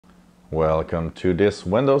Welcome to this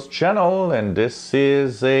Windows channel, and this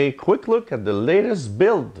is a quick look at the latest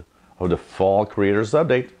build of the Fall Creators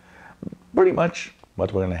Update. Pretty much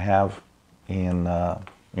what we're going to have in a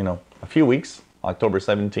few weeks, October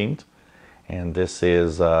 17th. And this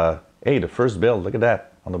is hey, the first build. Look at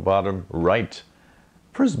that on the bottom right.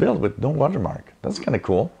 First build with no watermark. That's kind of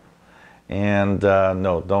cool. And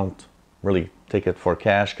no, don't really take it for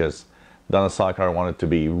cash, because Donna Sokar wanted to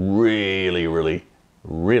be really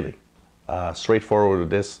straightforward with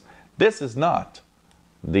this. This is not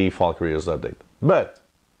the Fall Creators Update, but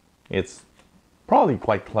it's probably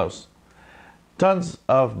quite close. Tons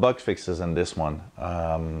of bug fixes in this one.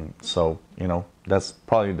 So, that's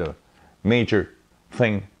probably the major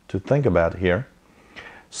thing to think about here.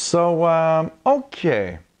 So,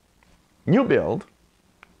 okay, new build.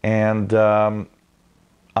 And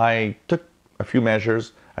I took a few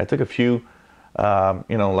measures. I took a few,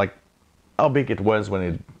 like how big it was when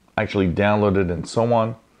it actually downloaded and so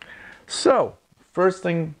on. So, first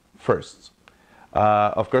thing first.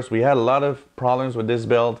 Of course, we had a lot of problems with this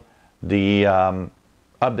build. The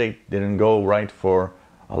update didn't go right for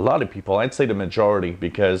a lot of people. I'd say the majority,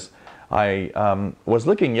 because I was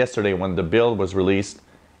looking yesterday when the build was released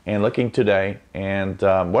and looking today. And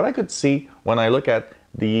what I could see when I look at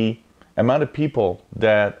the amount of people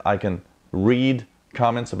that I can read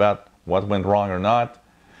comments about what went wrong or not,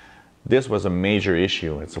 this was a major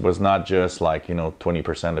issue. It was not just like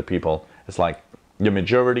 20% of people. It's like the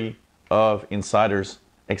majority of insiders,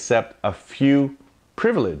 except a few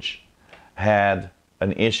privileged, had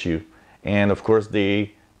an issue. And of course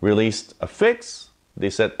they released a fix. They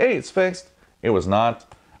said, hey, it's fixed. It was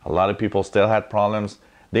not. A lot of people still had problems.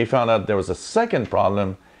 They found out there was a second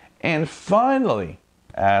problem, and finally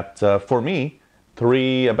at for me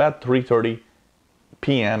about 3:30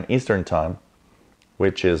 p.m. Eastern time,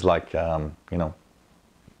 which is like 1:30,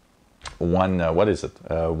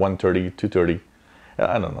 2:30.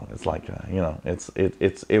 I don't know. It's like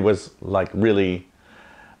it was like really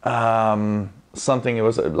something. It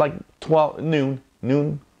was like 12 noon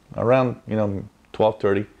around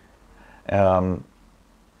 12:30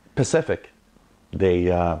 Pacific.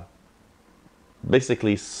 They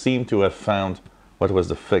basically seem to have found what was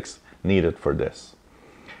the fix needed for this.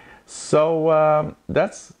 So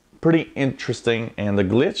that's pretty interesting. And the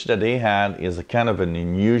glitch that they had is a kind of an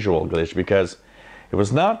unusual glitch, because it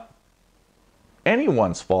was not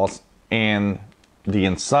anyone's fault, and the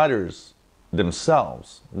insiders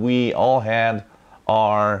themselves, we all had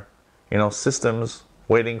our systems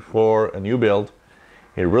waiting for a new build.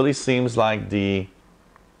 It really seems like the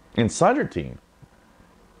insider team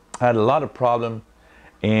had a lot of problem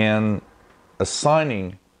in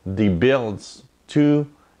assigning the builds to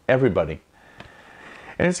everybody.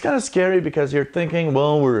 And it's kind of scary, because you're thinking,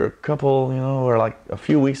 well, we're we're like a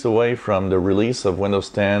few weeks away from the release of Windows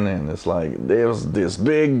 10, and it's like there's this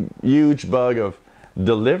big, huge bug of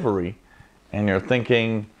delivery, and you're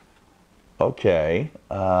thinking, okay,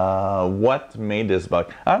 what made this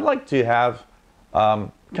bug? I'd like to have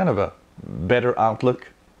kind of a better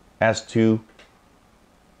outlook as to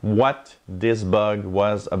what this bug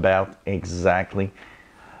was about exactly,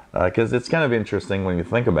 because it's kind of interesting when you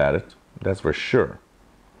think about it, that's for sure.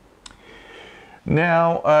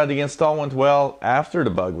 Now, the install went well after the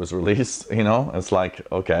bug was released. It's like,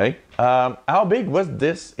 okay, how big was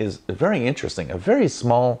this is very interesting. A very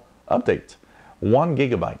small update, 1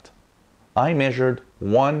 gigabyte. I measured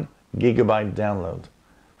 1 gigabyte download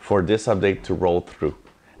for this update to roll through.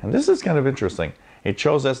 And this is kind of interesting. It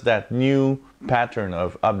shows us that new pattern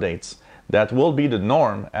of updates that will be the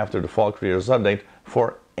norm after the Fall Creators Update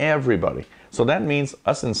for everybody. So that means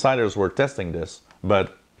us insiders were testing this,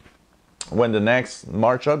 but when the next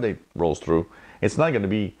March update rolls through, it's not going to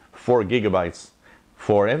be 4 gigabytes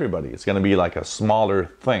for everybody. It's going to be like a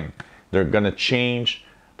smaller thing. They're going to change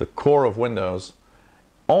the core of Windows,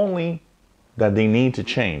 only that they need to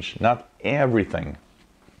change, not everything.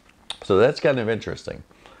 So that's kind of interesting.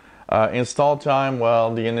 Install time,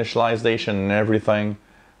 well, the initialization and everything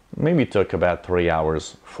maybe took about 3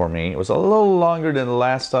 hours for me. It was a little longer than the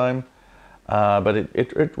last time, but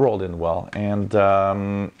it rolled in well. And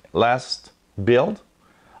last build,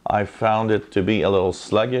 I found it to be a little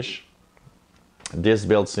sluggish. This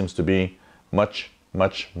build seems to be much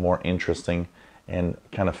more interesting and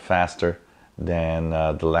kind of faster than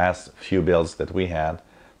the last few builds that we had.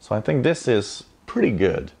 So I think this is pretty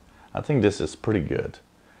good.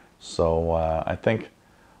 So I think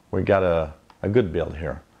we got a good build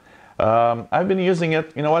here. I've been using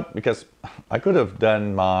it, because I could have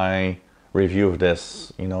done my review of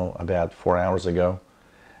this, about 4 hours ago.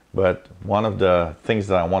 But one of the things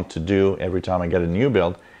that I want to do every time I get a new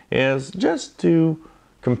build is just to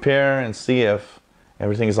compare and see if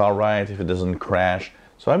everything is all right, if it doesn't crash.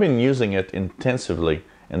 So I've been using it intensively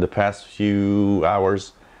in the past few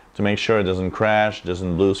hours to make sure it doesn't crash,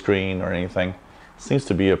 doesn't blue screen or anything. Seems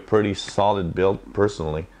to be a pretty solid build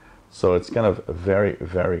personally. So it's kind of very,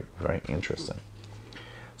 very, very interesting.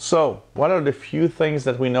 So what are the few things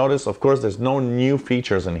that we notice? Of course, there's no new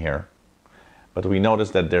features in here, but we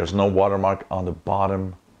notice that there's no watermark on the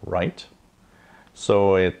bottom right.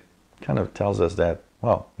 So it kind of tells us that,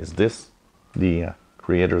 well, is this the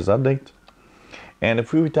creator's update? And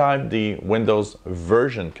if we type the Windows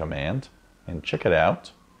version command and check it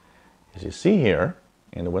out, as you see here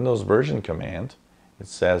in the Windows version command, it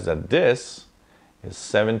says that this is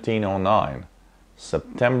 1709,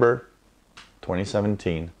 September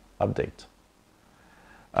 2017 update.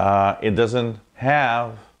 It doesn't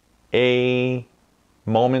have a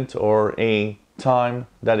moment or a time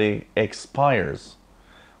that it expires,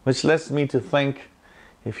 which leads me to think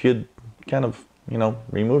if you'd kind of,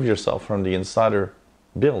 remove yourself from the insider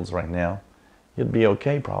builds right now, you'd be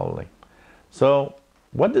okay probably. So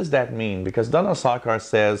what does that mean? Because Donald Sokar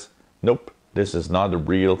says, nope, this is not the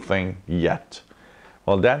real thing yet.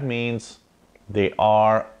 Well, that means they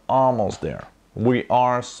are almost there. We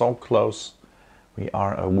are so close. We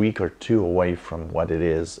are a week or two away from what it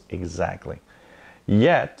is exactly.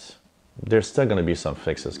 Yet, there's still going to be some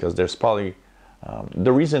fixes because there's probably,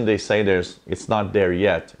 the reason they say it's not there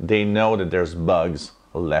yet, they know that there's bugs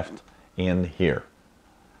left in here.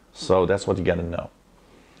 So that's what you got to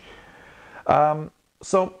know.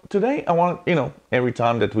 So today I want, every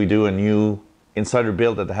time that we do a new insider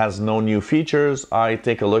build that has no new features, I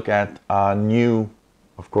take a look at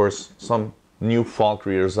of course, some new Fall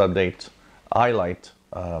Creators Update highlight,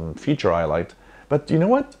 feature highlight. But you know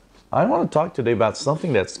what? I want to talk today about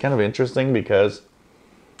something that's kind of interesting because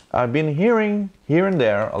I've been hearing here and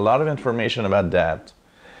there a lot of information about that.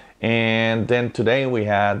 And then today we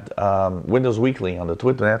had Windows Weekly on the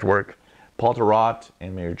Twitter network. Paul Thurrott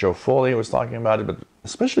and Mary Jo Foley was talking about it, but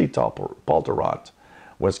especially Paul Thurrott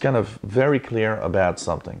was kind of very clear about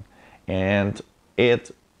something. And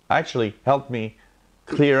it actually helped me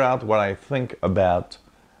clear out what I think about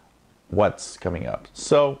what's coming up.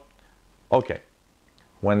 So, okay,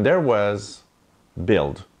 when there was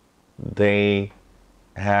build, they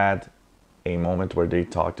had a moment where they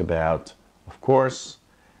talked about, of course,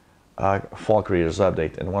 Fall Creators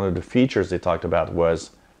Update, and one of the features they talked about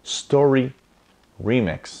was Story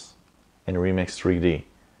Remix in Remix 3D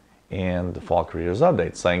in the Fall Creators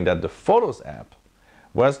Update, saying that the Photos app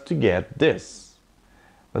was to get this.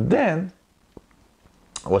 But then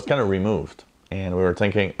it was kind of removed, and we were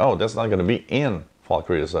thinking, oh, that's not going to be in Fall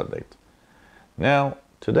Creators Update. Now,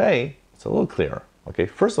 today, it's a little clearer. Okay,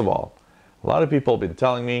 first of all, a lot of people have been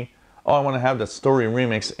telling me, oh, I want to have the Story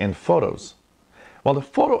Remix in Photos. Well, the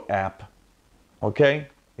Photo app, okay,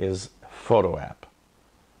 is Photo app.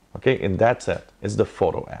 Okay, and that's it. It's the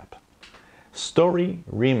Photo app. Story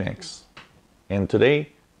Remix. And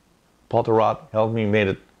today, Paul Thurrott helped me made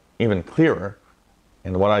it even clearer.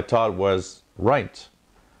 And what I thought was right.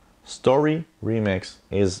 Story Remix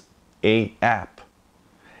is a app.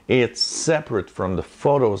 It's separate from the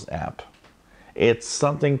Photos app. It's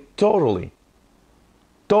something totally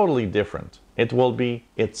different. It will be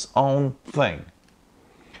its own thing.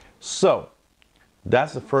 So,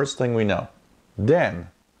 that's the first thing we know. Then,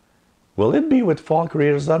 will it be with Fall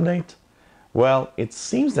Creators Update? Well, it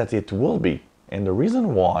seems that it will be. And the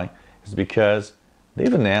reason why is because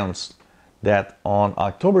they've announced that on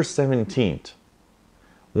October 17th,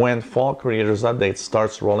 when Fall Creators Update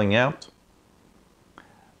starts rolling out,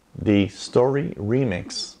 the Story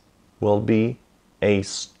Remix will be a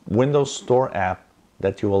Windows Store app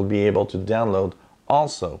that you will be able to download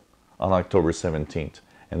also on October 17th.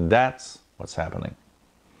 And that's what's happening.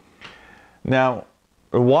 Now,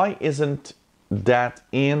 why isn't that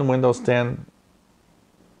in Windows 10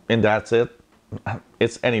 and that's it?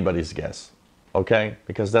 It's anybody's guess, okay?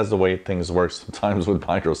 Because that's the way things work sometimes with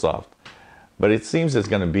Microsoft. But it seems it's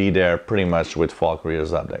going to be there pretty much with Fall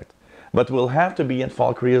Creators Update. But we'll have to be at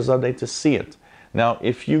Fall Creators Update to see it. Now,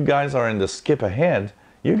 if you guys are in the skip ahead,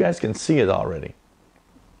 you guys can see it already.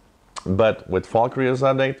 But with Fall Creators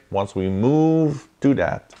Update, once we move to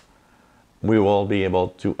that, we will be able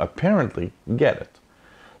to apparently get it.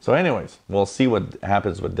 So anyways, we'll see what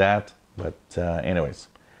happens with that. But anyways,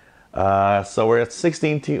 so we're at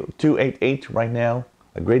 16288 right now.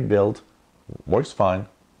 A great build. Works fine.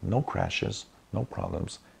 No crashes. No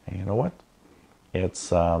problems. And you know what?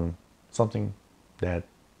 It's something that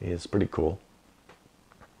is pretty cool.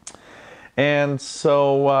 And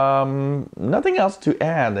so nothing else to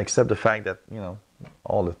add except the fact that,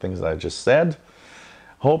 all the things that I just said.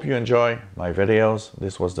 Hope you enjoy my videos.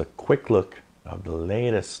 This was the quick look of the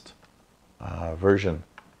latest version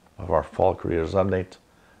of our Fall Careers Update,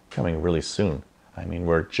 coming really soon. I mean,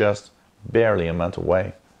 we're just barely a month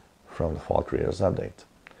away from the Fall Careers Update.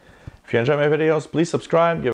 If you enjoy my videos, please subscribe.